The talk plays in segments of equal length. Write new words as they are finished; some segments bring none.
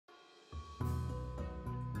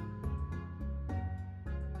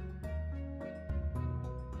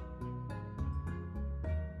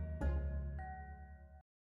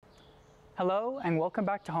Hello and welcome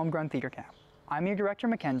back to Homegrown Theater Camp. I'm your director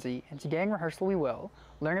Mackenzie, and today in rehearsal we will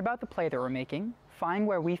learn about the play that we're making, find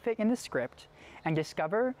where we fit in the script, and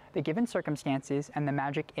discover the given circumstances and the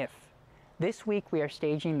magic if. This week we are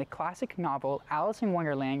staging the classic novel Alice in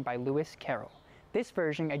Wonderland by Lewis Carroll, this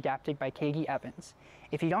version adapted by Katie Evans.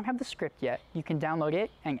 If you don't have the script yet, you can download it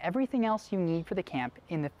and everything else you need for the camp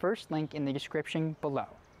in the first link in the description below.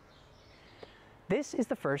 This is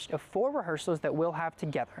the first of 4 rehearsals that we'll have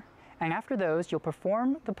together. And after those, you'll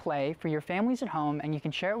perform the play for your families at home and you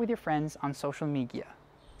can share it with your friends on social media.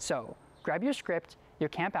 So, grab your script, your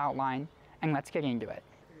camp outline, and let's get into it.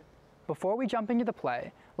 Before we jump into the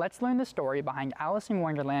play, let's learn the story behind Alice in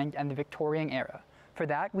Wonderland and the Victorian era. For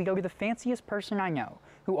that, we go to the fanciest person I know,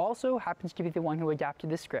 who also happens to be the one who adapted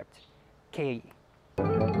the script, Katie.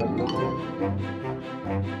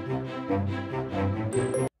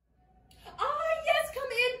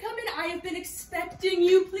 I have been expecting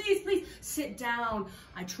you. Please, sit down.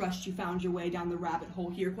 I trust you found your way down the rabbit hole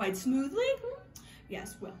here quite smoothly.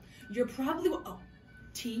 Yes, well, you're probably, oh,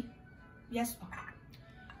 tea? Yes? Oh,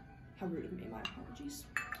 how rude of me, my apologies.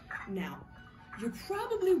 Now, you're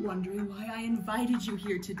probably wondering why I invited you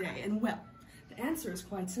here today, and well, the answer is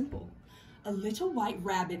quite simple. A little white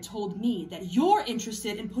rabbit told me that you're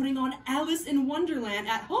interested in putting on Alice in Wonderland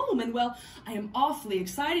at home, and well, I am awfully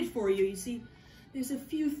excited for you. You see, there's a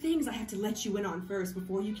few things I have to let you in on first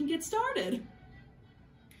before you can get started.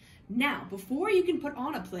 Now, before you can put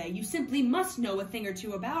on a play, you simply must know a thing or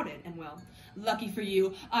two about it. And well, lucky for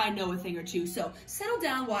you, I know a thing or two, so settle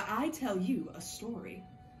down while I tell you a story.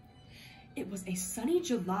 It was a sunny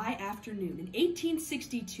July afternoon in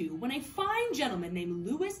 1862 when a fine gentleman named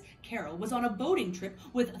Lewis Carroll was on a boating trip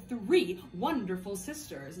with 3 wonderful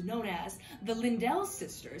sisters known as the Lindell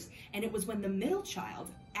sisters, and it was when the middle child,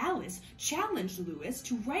 Alice, challenged Lewis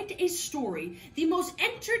to write a story, the most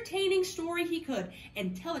entertaining story he could,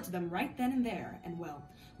 and tell it to them right then and there. And well,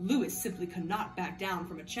 Lewis simply could not back down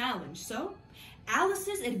from a challenge, so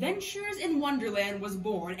Alice's Adventures in Wonderland was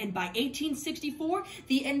born, and by 1864,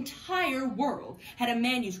 the entire world had a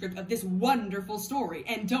manuscript of this wonderful story.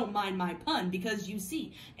 And don't mind my pun, because you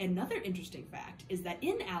see, another interesting fact is that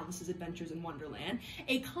in Alice's Adventures in Wonderland,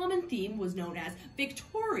 a common theme was known as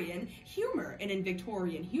Victorian humor. And in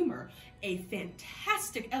Victorian humor, a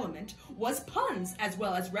fantastic element was puns, as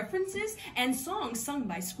well as references and songs sung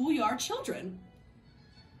by schoolyard children.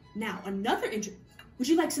 Now, would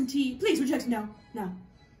you like some tea? Please, would you like some? No.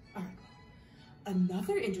 All right.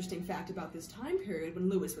 Another interesting fact about this time period when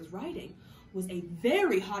Lewis was writing was a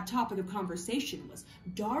very hot topic of conversation was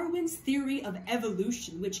Darwin's theory of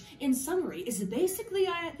evolution, which in summary is basically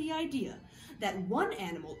the idea that one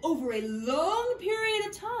animal over a long period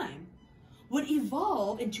of time would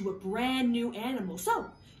evolve into a brand new animal. So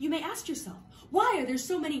you may ask yourself, why are there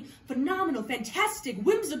so many phenomenal, fantastic,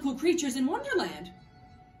 whimsical creatures in Wonderland?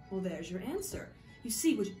 Well, there's your answer. You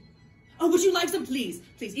see, would you like some? Please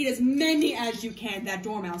eat as many as you can. That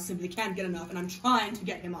dormouse simply can't get enough, and I'm trying to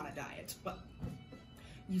get him on a diet. But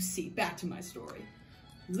you see, back to my story.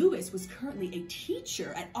 Lewis was currently a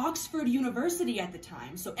teacher at Oxford University at the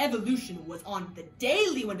time, so evolution was on the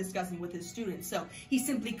daily when discussing with his students, so he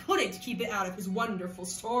simply couldn't keep it out of his wonderful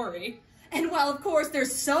story. And while, of course,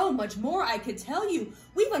 there's so much more I could tell you,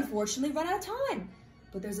 we've unfortunately run out of time.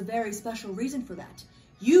 But there's a very special reason for that.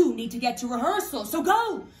 You need to get to rehearsal, so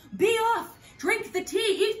go, be off, drink the tea,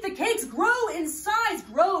 eat the cakes, grow in size,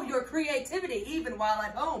 grow your creativity even while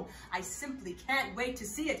at home. I simply can't wait to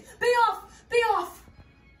see it. Be off.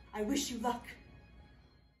 I wish you luck.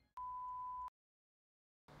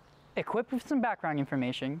 Equipped with some background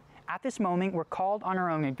information, at this moment we're called on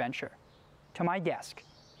our own adventure, to my desk,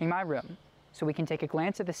 in my room, so we can take a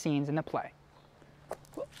glance at the scenes in the play.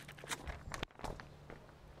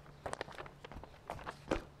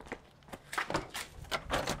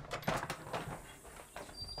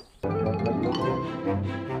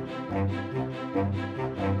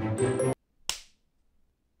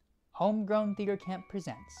 Homegrown Theater Camp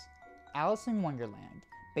presents Alice in Wonderland,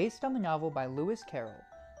 based on the novel by Lewis Carroll,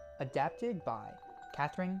 adapted by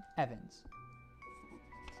Kathryn Evans.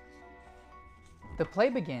 The play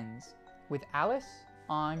begins with Alice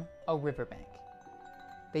on a riverbank.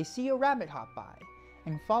 They see a rabbit hop by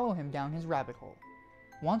and follow him down his rabbit hole.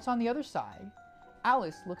 Once on the other side,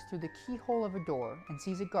 Alice looks through the keyhole of a door and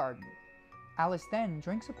sees a garden. Alice then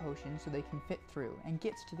drinks a potion so they can fit through and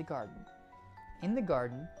gets to the garden. In the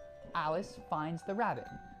garden, Alice finds the rabbit,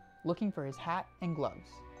 looking for his hat and gloves.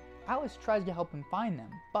 Alice tries to help him find them,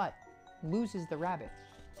 but loses the rabbit.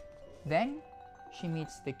 Then she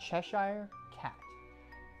meets the Cheshire Cat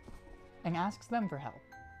and asks them for help.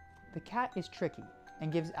 The cat is tricky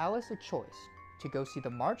and gives Alice a choice to go see the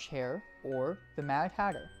March Hare or the Mad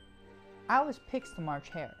Hatter. Alice picks the March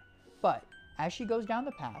Hare, but as she goes down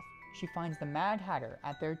the path, she finds the Mad Hatter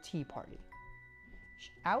at their tea party.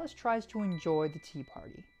 Alice tries to enjoy the tea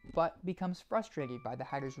party, but becomes frustrated by the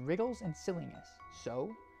Hatter's riddles and silliness,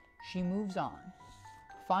 so she moves on,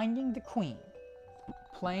 finding the Queen,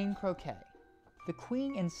 playing croquet. The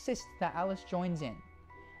Queen insists that Alice joins in,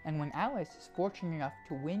 and when Alice is fortunate enough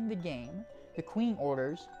to win the game, the Queen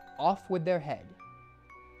orders, "Off with their head."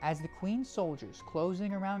 As the Queen's soldiers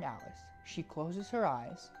closing around Alice, she closes her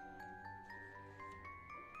eyes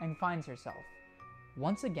and finds herself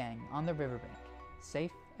once again on the riverbank,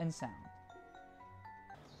 safe and sound.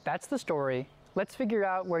 That's the story. Let's figure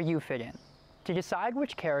out where you fit in. To decide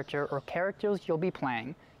which character or characters you'll be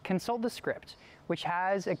playing, consult the script, which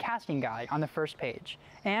has a casting guide on the first page,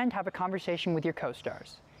 and have a conversation with your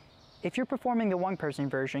co-stars. If you're performing the one-person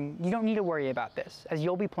version, you don't need to worry about this, as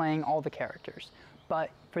you'll be playing all the characters. But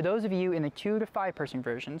for those of you in the 2 to 5-person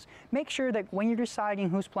versions, make sure that when you're deciding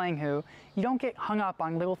who's playing who, you don't get hung up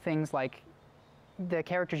on little things like the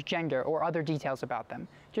character's gender or other details about them.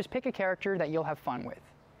 Just pick a character that you'll have fun with.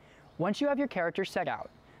 Once you have your character set out,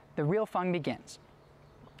 the real fun begins,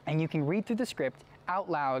 and you can read through the script out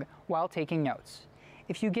loud while taking notes.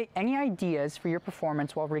 If you get any ideas for your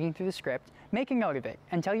performance while reading through the script, make a note of it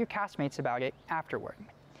and tell your castmates about it afterward.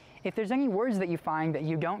 If there's any words that you find that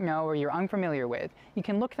you don't know or you're unfamiliar with, you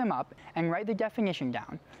can look them up and write the definition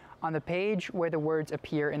down on the page where the words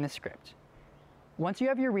appear in the script. Once you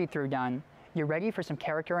have your read-through done, you're ready for some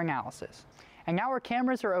character analysis. And now our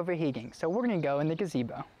cameras are overheating, so we're going to go in the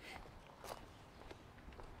gazebo.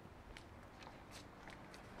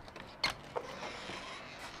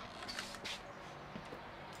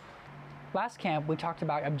 Last camp, we talked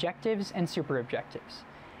about objectives and super objectives,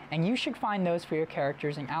 and you should find those for your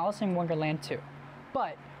characters in Alice in Wonderland too.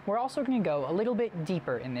 But we're also going to go a little bit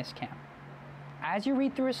deeper in this camp. As you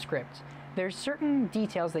read through a script, there's certain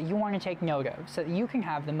details that you want to take note of so that you can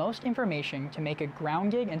have the most information to make a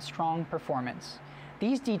grounded and strong performance.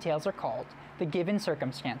 These details are called the given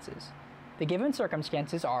circumstances. The given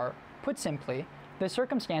circumstances are, put simply, the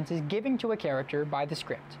circumstances given to a character by the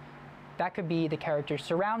script. That could be the character's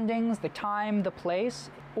surroundings, the time, the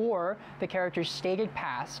place, or the character's stated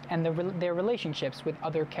past and their relationships with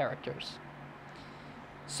other characters.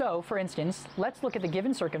 So, for instance, let's look at the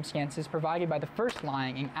given circumstances provided by the first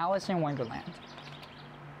line in Alice in Wonderland.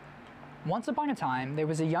 Once upon a time, there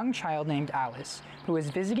was a young child named Alice who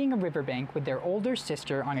was visiting a riverbank with their older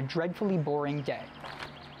sister on a dreadfully boring day.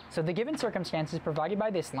 So the given circumstances provided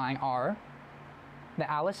by this line are that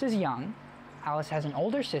Alice is young, Alice has an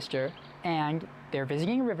older sister, and they're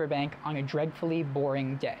visiting a riverbank on a dreadfully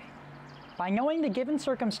boring day. By knowing the given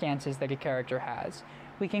circumstances that a character has,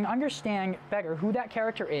 we can understand better who that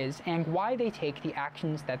character is and why they take the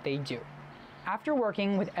actions that they do. After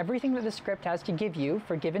working with everything that the script has to give you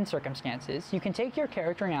for given circumstances, you can take your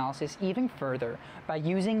character analysis even further by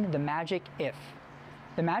using the magic if.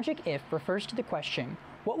 The magic if refers to the question,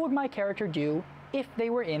 what would my character do if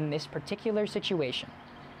they were in this particular situation?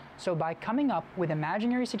 So by coming up with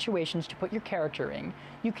imaginary situations to put your character in,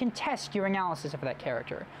 you can test your analysis of that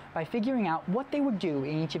character by figuring out what they would do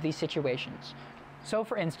in each of these situations. So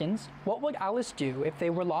for instance, what would Alice do if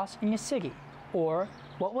they were lost in a city? Or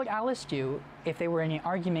what would Alice do if they were in an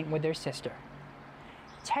argument with their sister?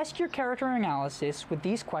 Test your character analysis with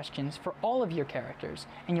these questions for all of your characters,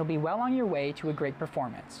 and you'll be well on your way to a great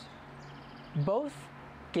performance. Both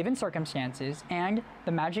given circumstances and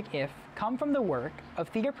the magic if come from the work of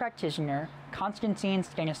theater practitioner Konstantin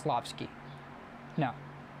Stanislavski. No,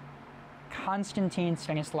 Konstantin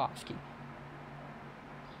Stanislavski.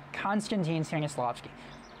 Konstantin Stanislavski.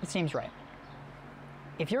 It seems right.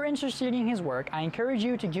 If you're interested in his work, I encourage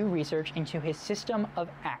you to do research into his system of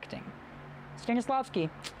acting. Stanislavski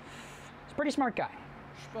is a pretty smart guy.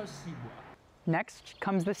 Next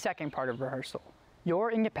comes the second part of rehearsal,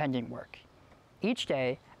 your independent work. Each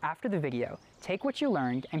day, after the video, take what you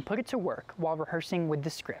learned and put it to work while rehearsing with the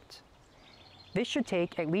script. This should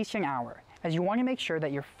take at least an hour, as you want to make sure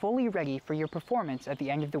that you're fully ready for your performance at the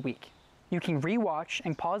end of the week. You can re-watch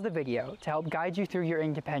and pause the video to help guide you through your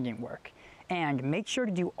independent work, and make sure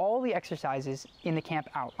to do all the exercises in the camp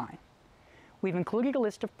outline. We've included a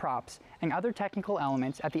list of props and other technical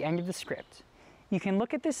elements at the end of the script. You can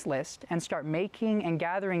look at this list and start making and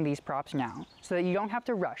gathering these props now, so that you don't have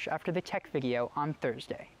to rush after the tech video on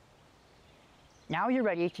Thursday. Now you're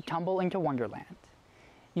ready to tumble into Wonderland.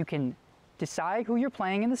 You can decide who you're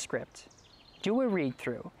playing in the script, do a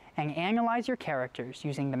read-through, and analyze your characters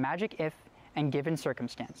using the magic if and given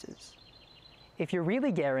circumstances. If you're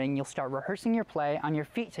really daring, you'll start rehearsing your play on your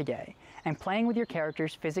feet today and playing with your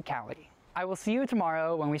character's physicality. I will see you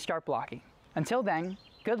tomorrow when we start blocking. Until then,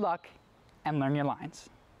 good luck and learn your lines.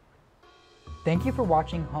 Thank you for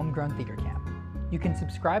watching Homegrown Theater Camp. You can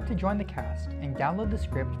subscribe to join the cast and download the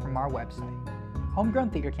script from our website. Homegrown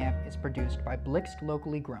Theater Camp is produced by Blixt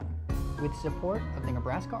Locally Grown, with support of the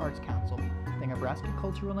Nebraska Arts Council, the Nebraska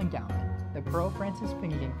Cultural Endowment, the Pearle Francis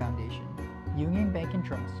Finigan Foundation, Union Bank and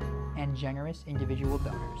Trust, and generous individual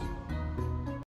donors.